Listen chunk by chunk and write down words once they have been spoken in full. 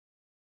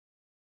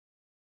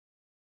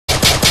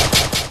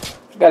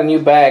got a new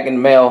bag in the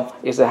mail.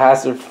 It's a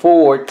Hazard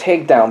 4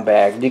 takedown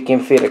bag. You can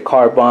fit a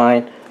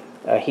carbine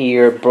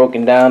here,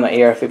 broken down,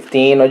 an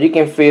AR-15, or you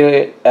can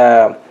fit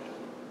a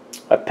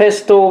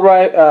pistol,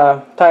 right?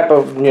 Type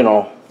of, you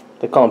know,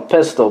 they call them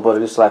pistol,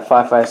 but it's like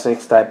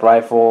 5.56 type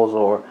rifles,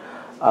 or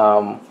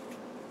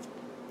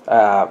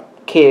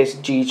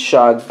KSG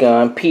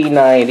shotgun,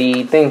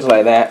 P90, things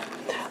like that.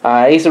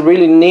 It's a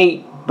really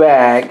neat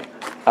bag.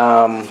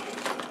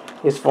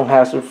 It's from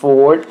Hazard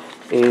 4.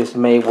 It's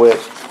made with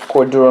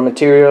Cordura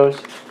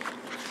materials.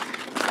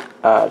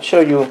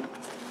 Show you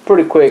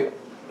pretty quick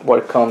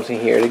what comes in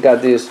here. They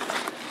got this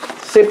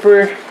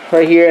zipper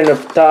right here in the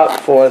top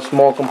for a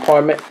small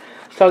compartment.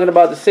 Talking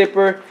about the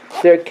zipper,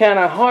 they're kind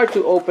of hard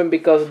to open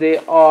because they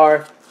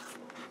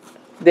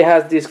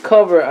has this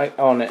cover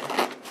on it.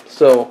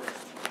 So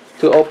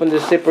to open the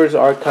zippers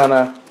are kind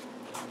of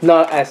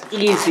not as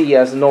easy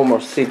as a normal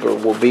zipper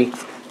will be.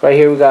 Right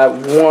here we got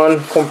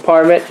one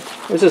compartment.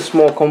 It's a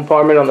small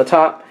compartment on the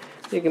top.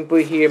 You can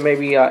put here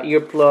maybe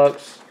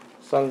earplugs,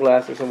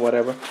 sunglasses, or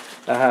whatever.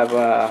 I have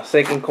a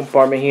second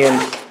compartment here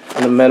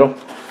in the middle,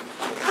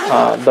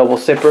 double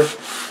zipper.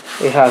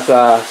 It has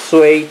a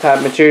suede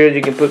type material.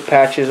 You can put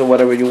patches or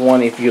whatever you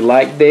want if you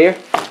like there.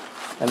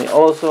 And it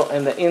also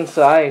in the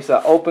inside is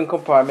an open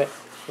compartment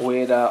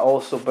with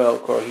also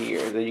Velcro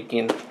here that you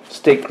can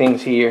stick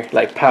things here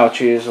like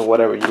pouches or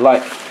whatever you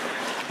like.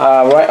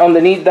 Right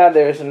underneath that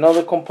there is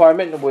another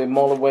compartment with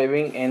motor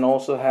waving and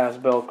also has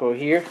Velcro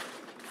here.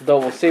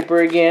 Double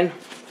zipper again.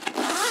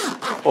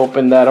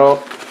 Open that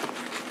up,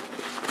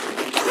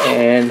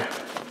 and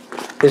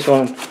this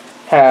one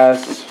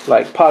has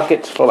like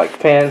pockets for like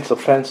pens, a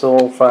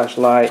pencil,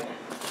 flashlight.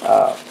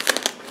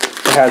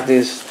 It has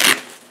this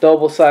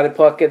double-sided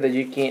pocket that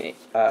you can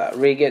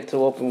rig it to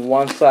open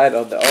one side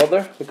or the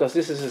other, because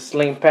this is a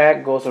sling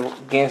pack, goes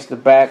against the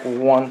back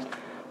with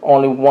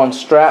only one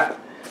strap,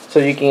 so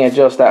you can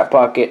adjust that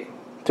pocket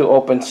to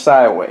open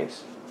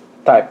sideways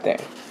type thing.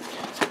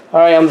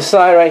 Alright, on the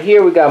side right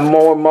here we got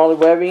more motor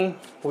webbing.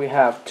 We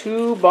have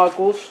two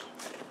buckles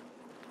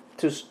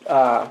to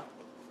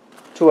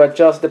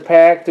adjust the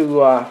pack,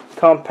 to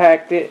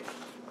compact it.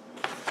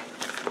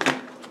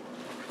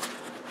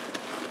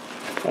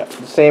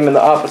 The same in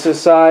the opposite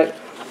side.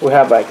 We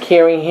have a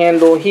carrying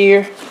handle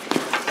here.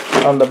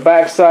 On the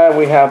back side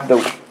we have the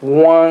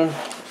one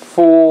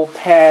full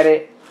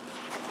padded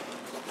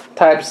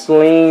type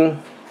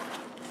sling.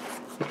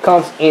 It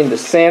comes in the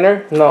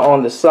center, not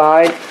on the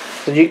side,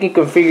 so you can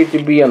configure it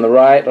to be on the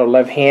right or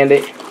left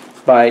handed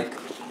by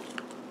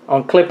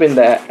unclipping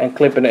that and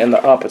clipping it in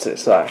the opposite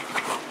side.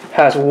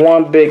 Has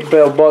one big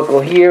belt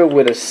buckle here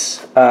with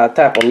a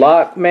type of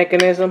lock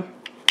mechanism.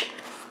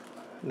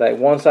 Like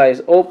one side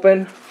is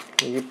open,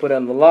 and you put it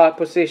in the lock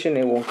position,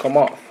 it won't come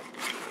off.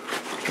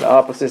 The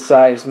opposite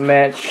side is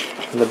matched.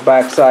 The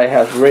back side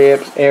has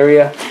ribs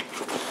area.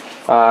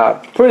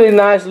 Pretty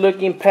nice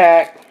looking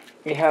pack.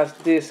 It has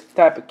this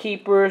type of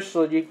keeper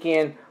so you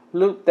can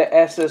loop the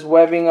SS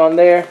webbing on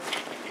there.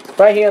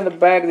 Right here on the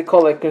back they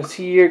call it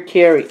concealed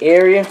carry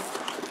area.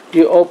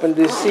 You open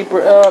this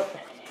zipper up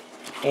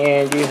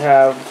and you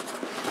have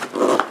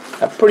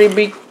a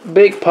pretty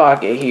big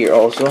pocket here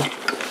also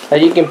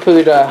that you can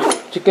put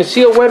to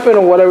conceal weapon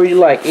or whatever you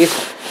like. It's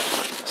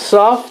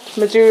soft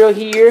material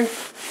here,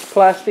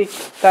 plastic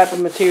type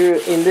of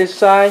material in this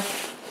side.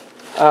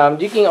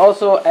 You can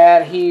also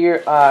add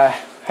here a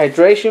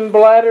hydration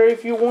bladder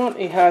if you want.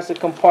 It has a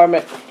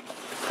compartment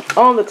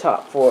on the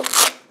top for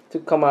to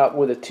come out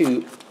with a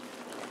tube,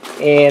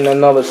 and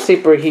another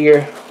zipper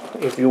here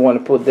if you want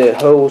to put the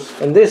hose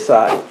in this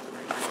side.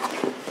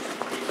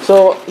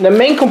 So the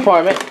main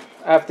compartment,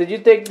 after you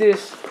take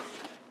these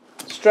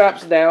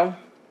straps down,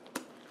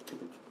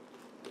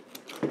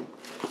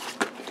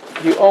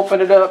 you open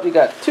it up. You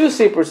got two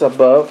zippers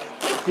above.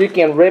 You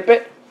can rip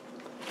it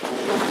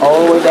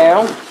all the way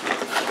down.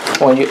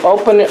 When you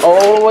open it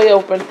all the way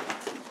open,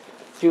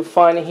 you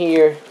find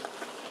here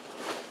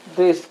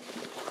these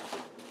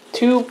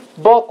two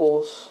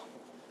buckles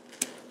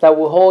that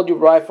will hold your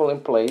rifle in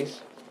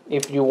place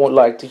if you would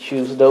like to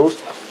choose those,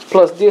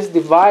 plus this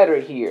divider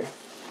here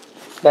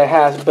that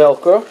has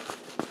Velcro.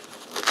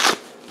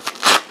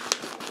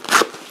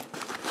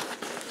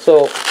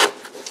 So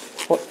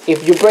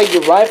if you break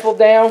your rifle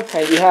down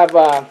and you have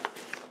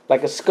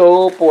like a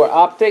scope or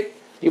optic,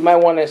 you might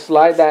want to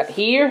slide that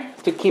here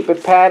to keep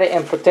it padded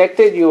and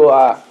protected.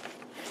 Your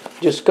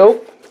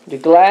scope, your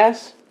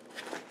glass,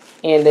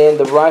 and then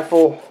the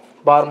rifle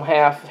bottom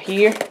half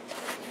here,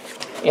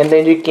 and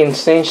then you can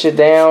cinch it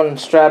down and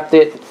strap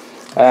it.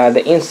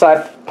 The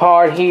inside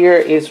part here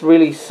is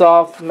really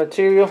soft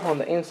material on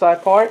the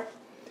inside part,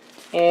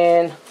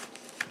 and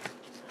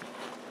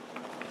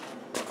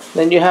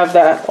then you have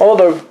that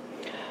other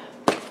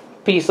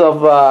piece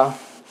of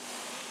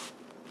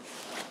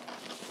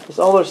this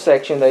other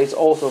section that is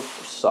also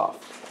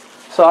soft.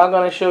 So I'm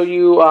going to show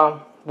you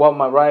what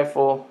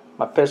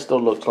my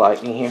pistol looks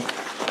like in here.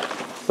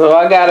 So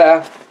I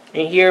got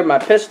in here my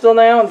pistol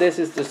now. This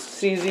is the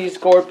CZ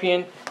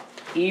Scorpion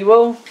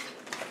Evo,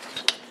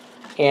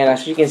 and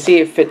as you can see,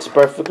 it fits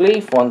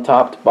perfectly from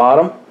top to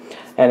bottom.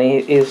 and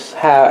it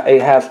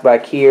has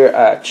back here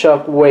a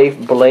chuck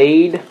wave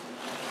blade.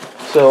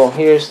 So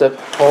here's the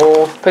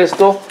whole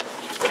pistol.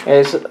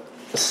 It's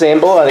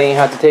assembled. I didn't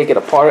have to take it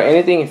apart or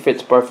anything. It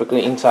fits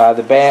perfectly inside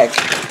the bag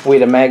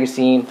with a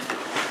magazine.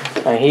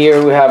 And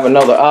here we have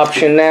another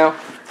option now.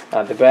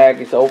 The bag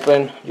is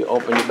open. You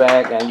open the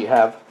bag and you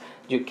have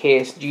your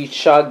KSG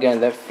shotgun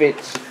that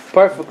fits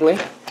perfectly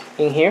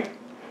in here.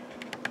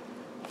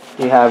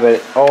 You have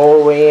it all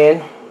the way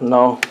in.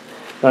 No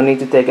need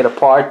to take it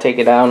apart, take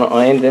it down or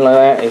anything like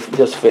that. It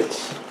just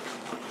fits.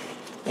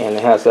 And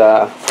it has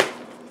a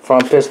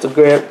front pistol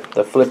grip,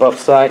 the flip up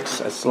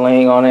sights, a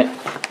sling on it.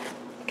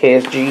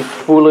 KSG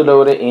fully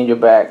loaded in your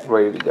bag,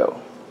 ready to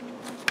go.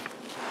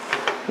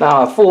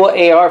 Now a full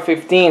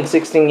AR-15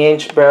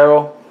 16-inch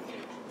barrel,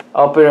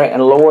 upper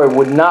and lower,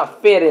 would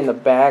not fit in the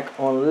bag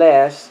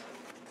unless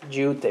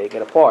you take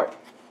it apart.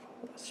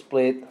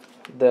 Split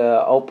the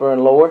upper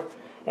and lower,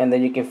 and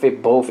then you can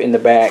fit both in the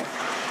bag.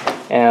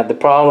 And the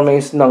problem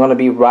is not going to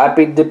be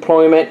rapid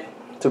deployment.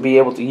 To be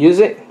able to use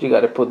it, you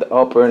got to put the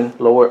upper and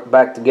lower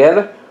back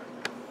together,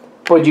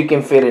 but you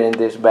can fit it in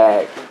this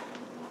bag.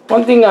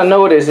 One thing I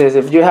noticed is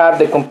if you have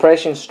the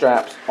compression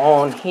straps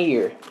on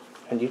here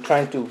and you're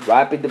trying to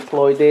rapid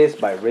deploy this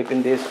by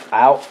ripping this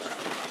out,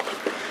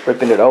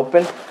 ripping it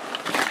open,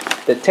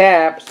 the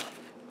tabs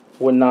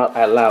would not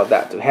allow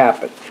that to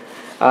happen.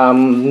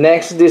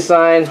 Next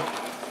design,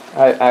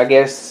 I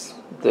guess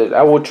that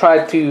I would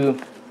try to,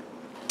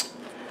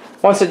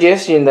 one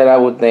suggestion that I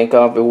would think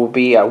of, it would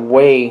be a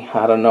way,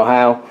 I don't know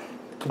how,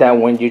 that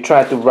when you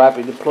try to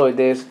rapid deploy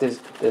this,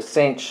 the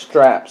cinch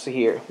straps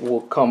here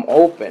will come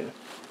open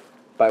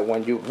by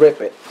when you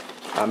rip it.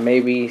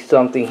 Maybe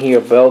something here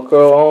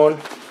Velcro on,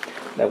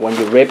 that when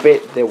you rip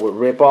it, they will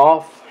rip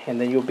off, and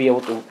then you'll be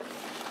able to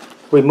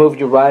remove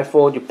your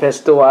rifle, your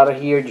pistol out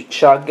of here, your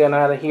shotgun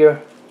out of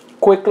here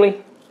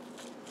quickly.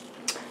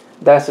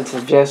 That's a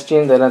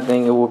suggestion that I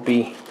think it would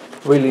be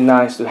really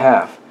nice to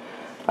have.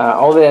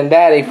 Other than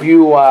that, if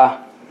you're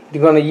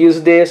gonna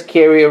use this,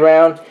 carry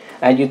around,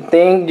 and you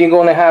think you're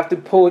gonna have to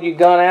pull your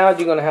gun out,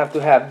 you're gonna have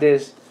to have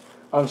this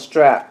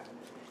unstrapped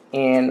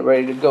and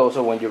ready to go.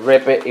 So when you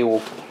rip it, it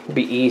will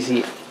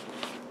be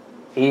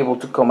able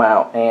to come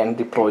out and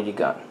deploy your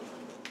gun.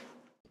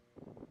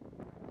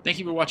 Thank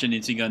you for watching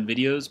NC Gun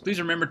videos. Please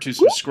remember to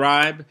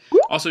subscribe.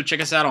 Also check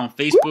us out on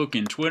Facebook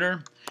and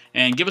Twitter,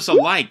 and give us a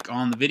like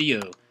on the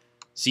video.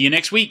 See you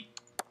next week.